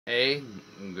Hey,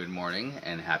 good morning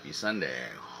and happy Sunday.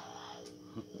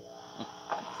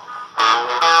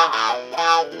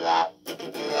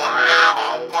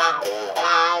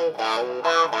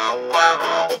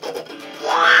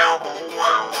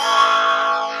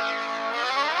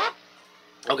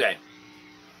 Okay,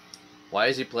 why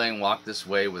is he playing Walk This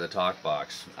Way with a talk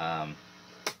box?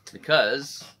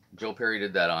 Because Joe Perry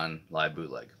did that on Live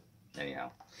Bootleg,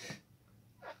 anyhow.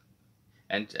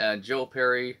 And Joe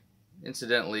Perry,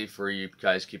 incidentally, for you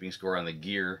guys keeping score on the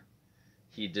gear,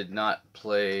 he did not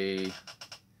play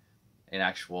an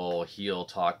actual heel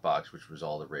talk box, which was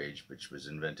all the rage, which was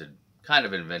kind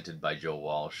of invented by Joe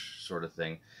Walsh, sort of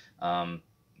thing. But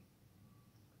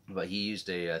he used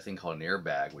a thing called an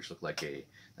airbag, which looked like a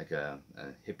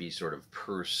hippie sort of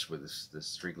purse with this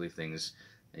stringly things.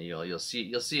 And you'll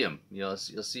see him. You'll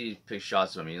see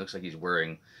shots of him. He looks like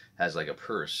has like a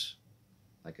purse,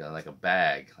 like a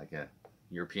bag, like a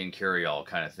European carry-all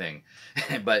kind of thing,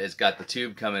 but it's got the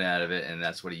tube coming out of it, and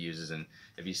that's what he uses. And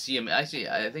if you see him, I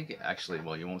think actually,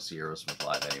 well, you won't see Aerosmith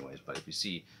live anyways, but if you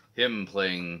see him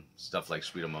playing stuff like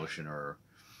Sweet Emotion or,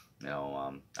 I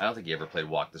don't think he ever played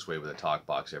Walk This Way with a talk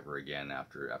box ever again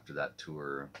after that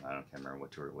tour. Can't remember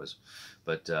what tour it was,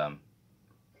 but I'll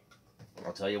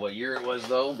tell you what year it was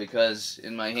though, because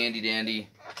in my handy dandy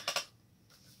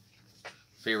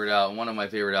one of my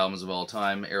favorite albums of all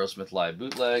time, Aerosmith Live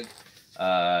Bootleg.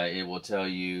 It will tell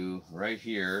you right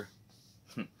here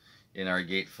in our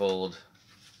gatefold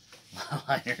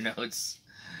liner notes.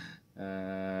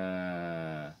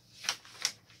 Not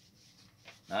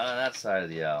on that side of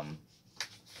the album.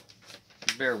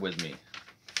 Bear with me.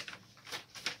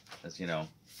 As you know,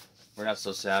 we're not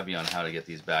so savvy on how to get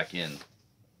these back in.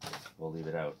 We'll leave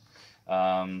it out.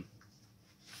 Wow,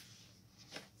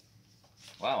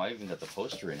 I even got the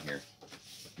poster in here.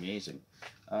 Amazing.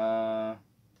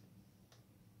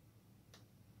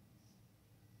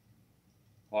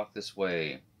 Walk This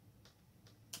Way.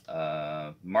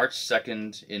 March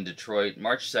 2nd in Detroit.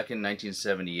 March 2nd,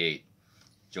 1978.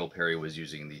 Joe Perry was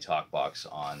using the talk box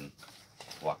on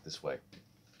Walk This Way.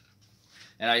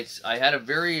 And I had a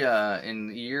very,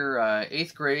 in year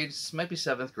 8th grade, might be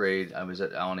 7th grade, I was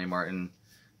at Alan A. Martin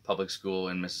Public School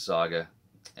in Mississauga.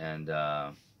 And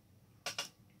I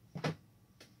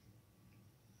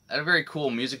had a very cool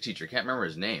music teacher. Can't remember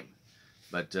his name,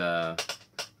 but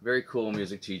very cool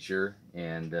music teacher.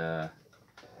 And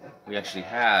we actually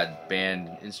had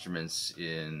band instruments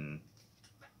in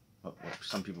what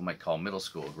some people might call middle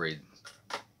school, grade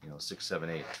 6, 7,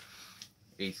 8,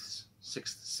 8th,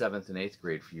 6th, 7th, and 8th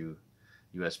grade for you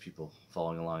U.S. people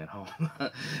following along at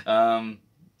home.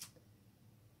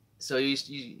 So you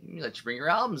let you bring your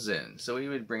albums in. So we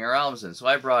would bring our albums in. So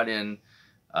I brought in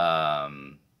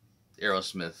Aerosmith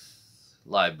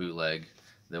Live Bootleg.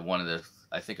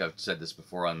 I think I've said this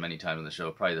before on many times on the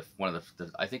show. Probably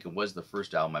I think it was the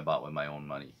first album I bought with my own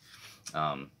money.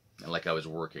 And like I was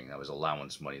working, that was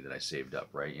allowance money that I saved up,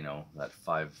 right? That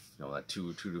that $2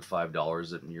 to $5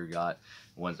 that you got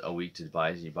once a week to buy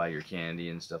your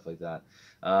candy and stuff like that.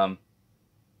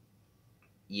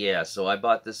 Yeah, so I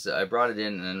bought this. I brought it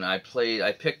in and I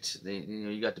picked.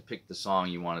 You got to pick the song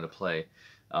you wanted to play,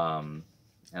 so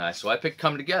I picked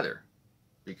 "Come Together"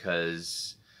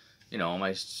 because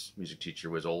my music teacher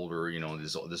was older.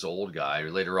 This old guy.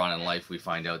 Later on in life, we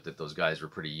find out that those guys were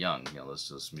pretty young.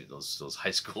 Those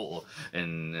high school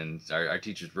and our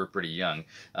teachers were pretty young.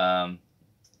 Yeah,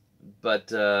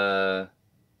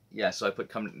 so I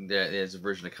put there's a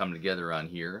version of "Come Together" on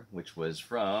here, which was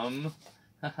from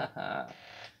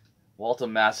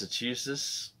Waltham,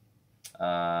 Massachusetts,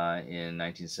 in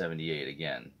 1978.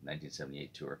 Again,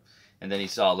 1978 tour. And then he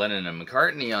saw Lennon and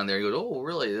McCartney on there. He goes, "Oh,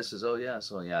 really? This is yeah."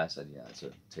 So yeah, I said, "Yeah, it's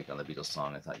a take on the Beatles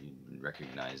song. I thought you'd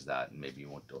recognize that, and maybe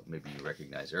you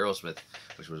recognize Aerosmith,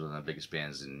 which was one of the biggest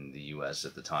bands in the U.S.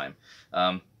 at the time."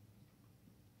 And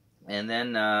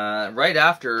then right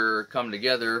after "Come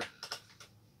Together"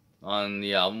 on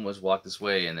the album was "Walk This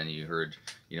Way," and then you heard,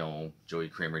 Joey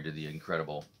Kramer did the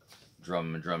incredible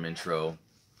drum intro.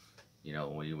 He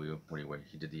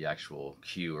did the actual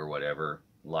cue or whatever,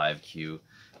 live cue.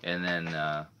 And then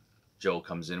Joe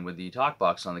comes in with the talk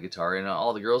box on the guitar, and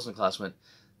all the girls in the class went,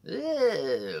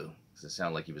 "Ew," because it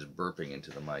sounded like he was burping into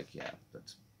the mic. Yeah,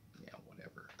 but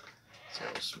whatever. It's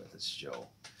Aerosmith. It's Joe.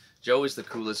 Joe is the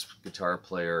coolest guitar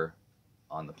player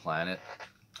on the planet.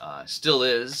 Still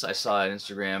is. I saw an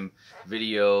Instagram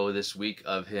video this week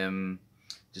of him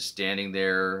just standing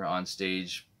there on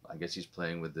stage. I guess he's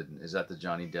playing with is that the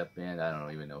Johnny Depp band? I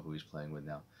don't even know who he's playing with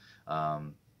now.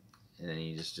 And then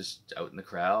he just out in the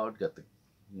crowd, got the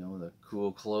the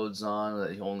cool clothes on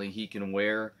that only he can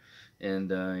wear, and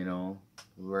you know,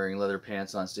 wearing leather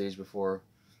pants on stage before.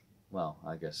 Well,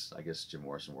 I guess Jim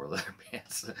Morrison wore leather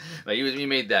pants, but he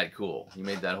made that cool. He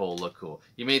made that whole look cool.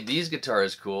 He made these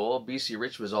guitars cool. BC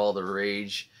Rich was all the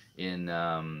rage in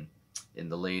the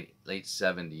late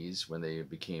 '70s when they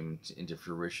became into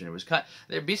fruition. It was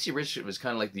BC Rich was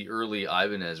kind of like the early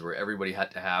Ibanez, where everybody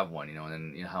had to have one, you know. And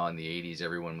then you know how in the '80s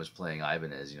everyone was playing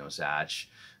Ibanez, you know, Satch,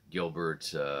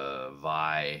 Gilbert,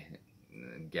 Vi,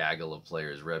 gaggle of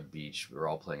players, Reb Beach, we were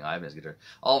all playing Ibanez guitar.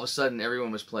 All of a sudden,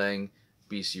 everyone was playing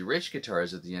BC Rich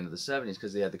guitars at the end of the '70s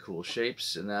because they had the cool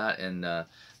shapes and that. And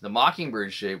the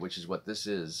Mockingbird shape, which is what this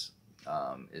is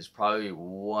probably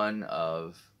one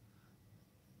of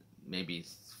maybe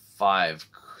 5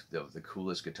 of the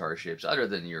coolest guitar shapes, other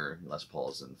than your Les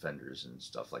Pauls and Fenders and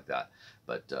stuff like that.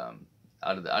 But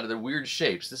out of the weird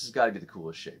shapes, this has got to be the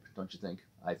coolest shape, don't you think?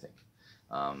 I think.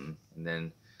 And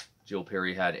then Joe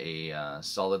Perry had a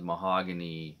solid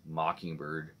mahogany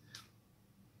Mockingbird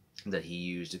that he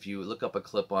used. If you look up a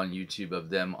clip on YouTube of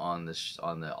them on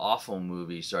the awful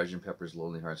movie Sgt. Pepper's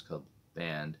Lonely Hearts Club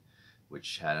Band,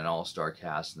 which had an all-star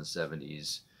cast in the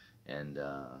 '70s, and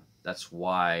that's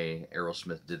why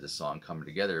Aerosmith did the song "Come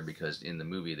Together," because in the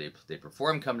movie they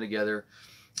performed "Come Together."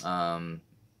 I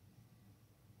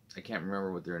can't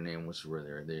remember what their name was.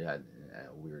 They had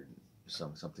a weird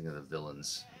something of the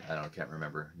villains. Can't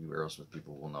remember. You Aerosmith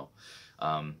people will know.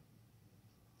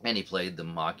 And he played the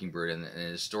Mockingbird, and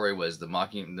his story was the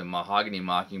mahogany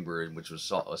Mockingbird, which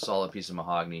was a solid piece of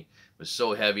mahogany, was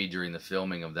so heavy during the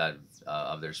filming of that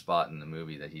of their spot in the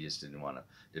movie that he just didn't want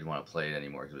to play it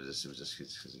anymore. It was just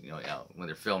cause, you know, when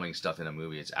they're filming stuff in a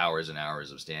movie, it's hours and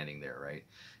hours of standing there, right?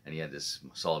 And he had this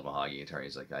solid mahogany guitar.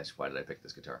 He's like, guys, why did I pick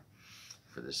this guitar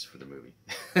for the movie?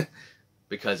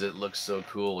 Because it looks so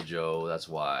cool, Joe. That's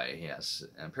why. Yes.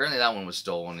 And apparently that one was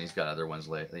stolen. He's got other ones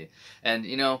lately, and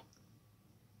you know,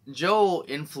 Joe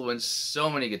influenced so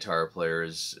many guitar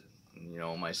players, you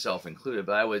know, myself included.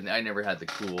 But I never had the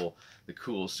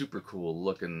cool, super cool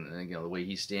look, and you know, the way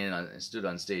he stood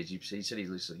on stage. He said he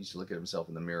used to look at himself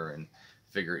in the mirror and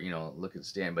figure, you know, look at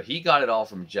stand. But he got it all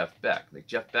from Jeff Beck. Like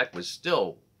Jeff Beck was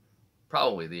still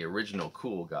probably the original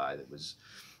cool guy that was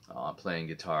playing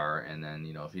guitar. And then,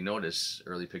 you know, if you notice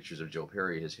early pictures of Joe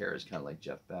Perry, his hair is kind of like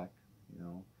Jeff Beck. You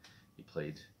know, he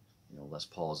played, you know, Les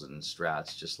Pauls and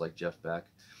Strats just like Jeff Beck.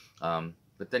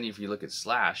 But then if you look at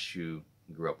Slash, who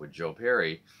grew up with Joe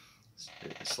Perry,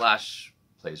 Slash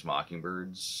plays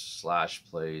Mockingbirds, Slash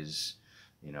plays,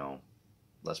 you know,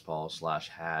 Les Paul. Slash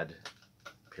had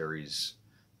Perry's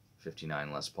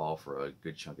 '59 Les Paul for a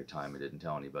good chunk of time. I didn't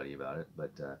tell anybody about it,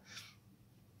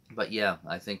 but yeah,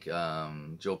 I think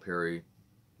Joe Perry,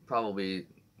 probably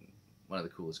one of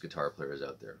the coolest guitar players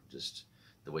out there. Just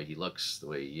the way he looks, the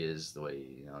way he is, the way,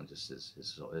 you know, just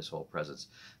his whole presence.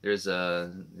 There's you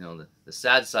know, the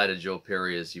sad side of Joe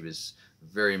Perry is he was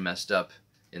very messed up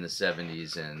in the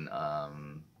 '70s, and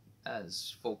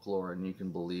as folklore, and you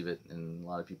can believe it, and a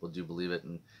lot of people do believe it,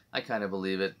 and I kind of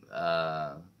believe it.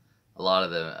 A lot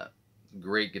of the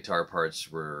great guitar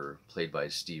parts were played by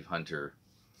Steve Hunter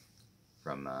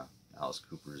from Alice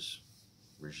Cooper's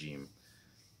Regime,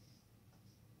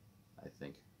 I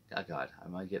think. Oh God,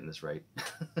 am I getting this right?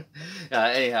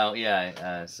 Anyhow,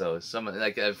 yeah. So some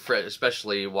like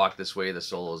especially "Walk This Way," the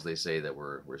solos they say that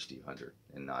were Steve Hunter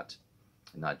and not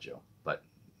Joe. But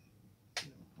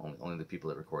you know, only the people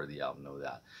that recorded the album know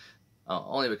that.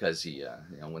 Only because he, you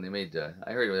know, when they made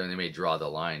I heard when they made "Draw the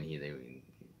Line," he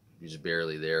was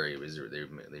barely there.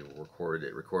 They recorded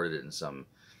it in some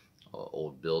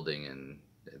old building, and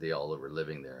they all were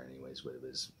living there anyways, but it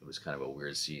was kind of a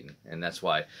weird scene. And that's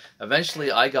why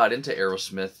eventually I got into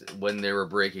Aerosmith when they were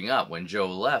breaking up. When Joe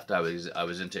left, I was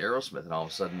into Aerosmith, and all of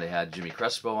a sudden they had Jimmy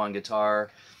Crespo on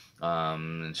guitar,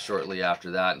 and shortly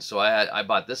after that, and so I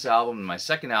bought this album, and my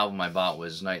second album I bought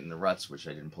was Night in the Ruts, which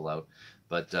I didn't pull out,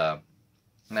 but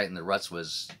Night in the Ruts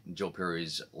was Joe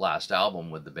Perry's last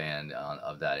album with the band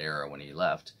of that era when he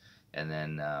left. And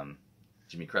then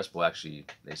Jimmy Crespo actually,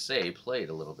 they say, played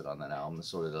a little bit on that album.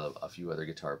 So did a few other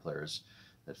guitar players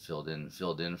that filled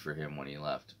in for him when he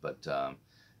left. But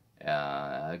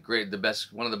great.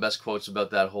 One of the best quotes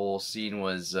about that whole scene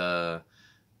was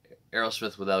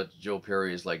Aerosmith without Joe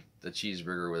Perry is like the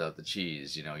cheeseburger without the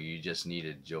cheese. You know, you just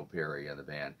needed Joe Perry in the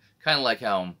band. Kind of like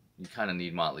how you kind of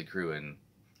need Motley Crue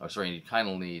you kind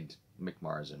of need Mick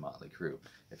Mars and Motley Crue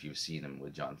if you've seen him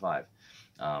with John Five.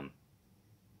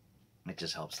 It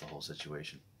just helps the whole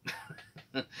situation.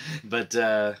 But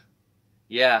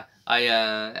yeah,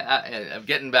 I'm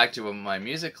getting back to my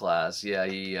music class.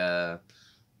 Yeah,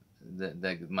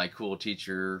 my cool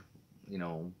teacher, you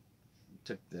know,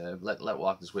 took the Let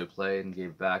Walk This Way play and gave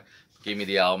it back, gave me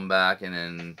the album back, and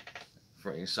then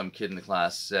some kid in the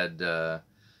class said,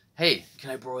 "Hey,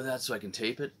 can I borrow that so I can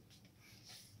tape it?"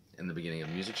 In the beginning of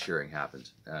music sharing happened.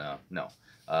 No,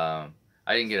 I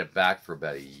didn't get it back for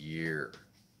about a year,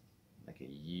 like a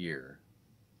year.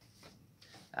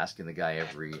 Asking the guy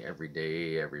every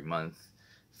day, every month.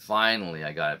 Finally,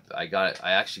 I got it.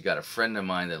 I actually got a friend of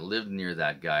mine that lived near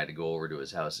that guy to go over to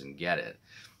his house and get it,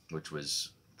 which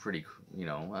was pretty, you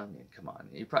know. I mean, come on,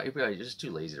 he probably just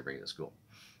too lazy to bring it to school.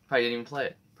 Probably didn't even play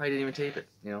it. Probably didn't even tape it.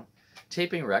 You know,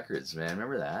 taping records, man.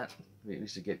 Remember that? We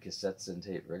used to get cassettes and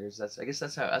tape records. I guess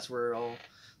that's where all,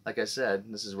 like I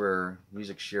said, this is where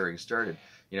music sharing started.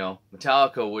 You know,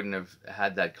 Metallica wouldn't have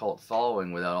had that cult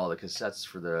following without all the cassettes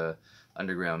for the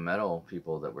underground metal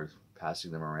people that were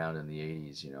passing them around in the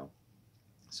 80s, you know.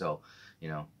 So, you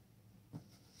know,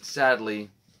 sadly,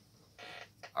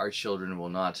 our children will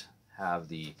not have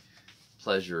the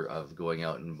pleasure of going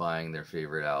out and buying their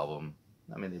favorite album.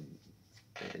 I mean,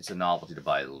 it's a novelty to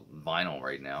buy vinyl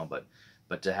right now, but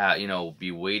to have, you know,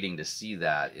 be waiting to see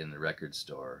that in the record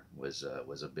store was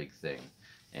a big thing.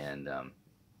 And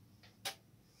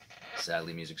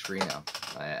sadly, music's free now.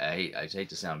 I hate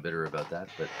to sound bitter about that,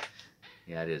 but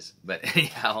yeah, it is. But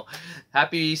anyhow,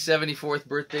 happy 74th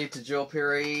birthday to Joe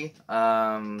Perry.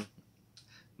 One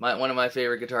of my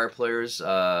favorite guitar players.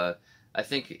 I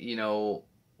think, you know,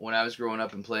 when I was growing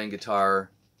up and playing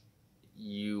guitar,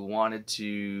 you wanted to,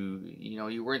 you know,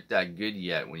 you weren't that good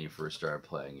yet when you first started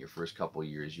playing. Your first couple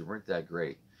years, you weren't that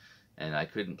great. And I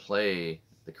couldn't play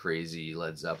the crazy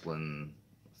Led Zeppelin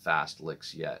fast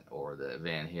licks yet, or the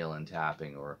Van Halen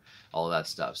tapping, or all that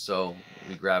stuff. So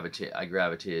I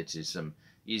gravitated to some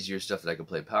easier stuff that I could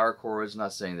play power chords.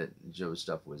 Not saying that Joe's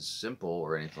stuff was simple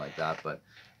or anything like that, but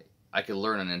I could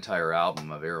learn an entire album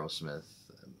of Aerosmith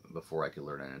before I could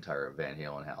learn an entire Van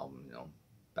Halen album, you know,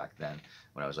 back then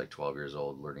when I was like 12 years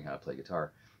old, learning how to play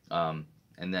guitar.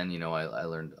 And then, you know, I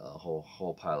learned a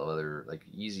whole pile of other, like,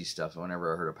 easy stuff.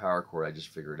 Whenever I heard a power chord, I just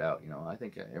figured it out. You know, I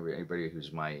think everybody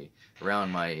who's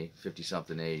around my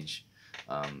 50-something age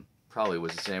probably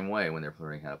was the same way when they're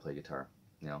learning how to play guitar.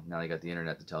 You know, now they got the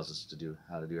internet that tells us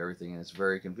how to do everything, and it's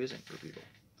very confusing for people.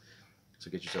 So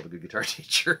get yourself a good guitar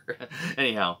teacher.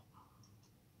 Anyhow,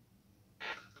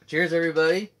 cheers,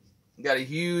 everybody. We got a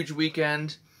huge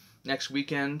weekend next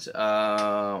weekend.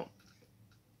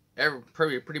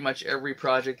 Pretty much every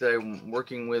project that I'm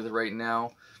working with right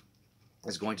now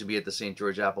is going to be at the St.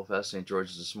 George Apple Fest. St. George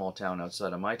is a small town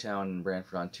outside of my town in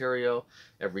Brantford, Ontario.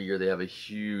 Every year they have a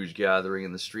huge gathering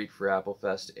in the street for Apple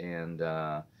Fest, and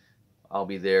I'll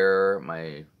be there.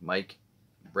 My Mike,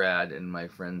 Brad, and my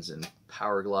friends in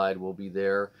Powerglide will be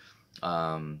there.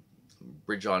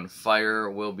 Bridge on Fire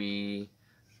will be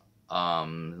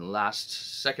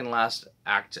second last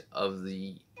act of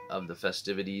the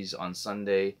festivities on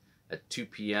Sunday at 2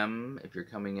 p.m. if you're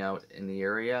coming out in the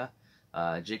area.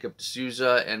 Jacob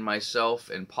D'Souza and myself,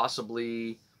 and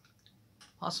possibly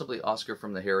Oscar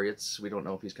from the Harriets, we don't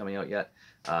know if he's coming out yet,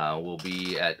 will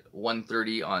be at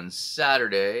 1:30 on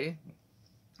Saturday.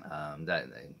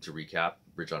 To recap,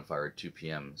 Bridge on Fire at 2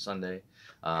 p.m. Sunday.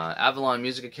 Avalon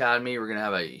Music Academy, we're going to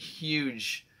have a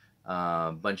huge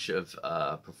bunch of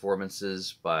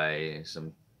performances by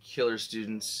some killer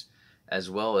students, as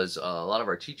well as a lot of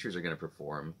our teachers are going to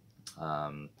perform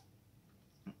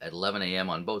at 11 a.m.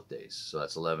 on both days. So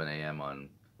that's 11 a.m.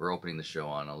 we're opening the show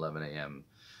on 11 a.m.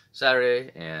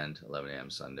 Saturday and 11 a.m.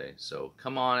 Sunday. So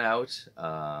come on out.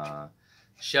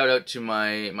 Shout out to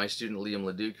my student Liam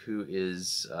Leduc, who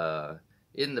is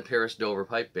in the Paris Dover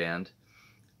Pipe Band,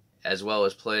 as well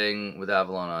as playing with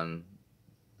Avalon on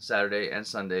Saturday and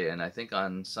Sunday. And I think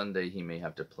on Sunday he may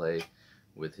have to play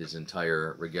with his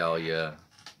entire regalia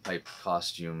pipe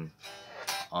costume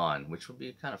on, which would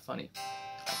be kind of funny.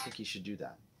 I think you should do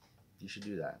that. You should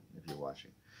do that if you're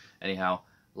watching. Anyhow,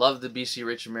 love the BC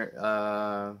Rich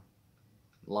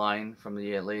line from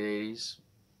the late 80s.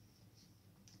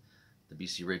 The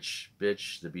BC Rich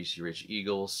Bitch, the BC Rich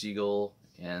Eagle, Seagull,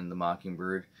 and the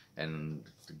Mockingbird, and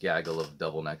the gaggle of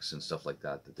double necks and stuff like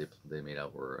that they made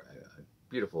out were a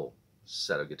beautiful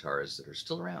set of guitars that are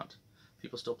still around.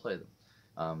 People still play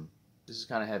them. This is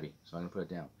kind of heavy, so I'm going to put it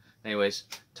down. Anyways,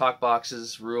 talk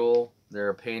boxes rule. They're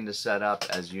a pain to set up,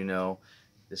 as you know.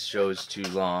 This show's too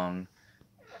long.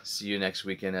 See you next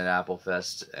weekend at Apple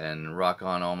Fest, and rock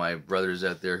on, all my brothers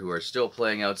out there who are still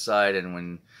playing outside, and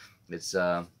when it's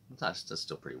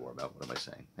still pretty warm out. What am I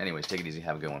saying? Anyways, take it easy.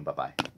 Have a good one. Bye-bye.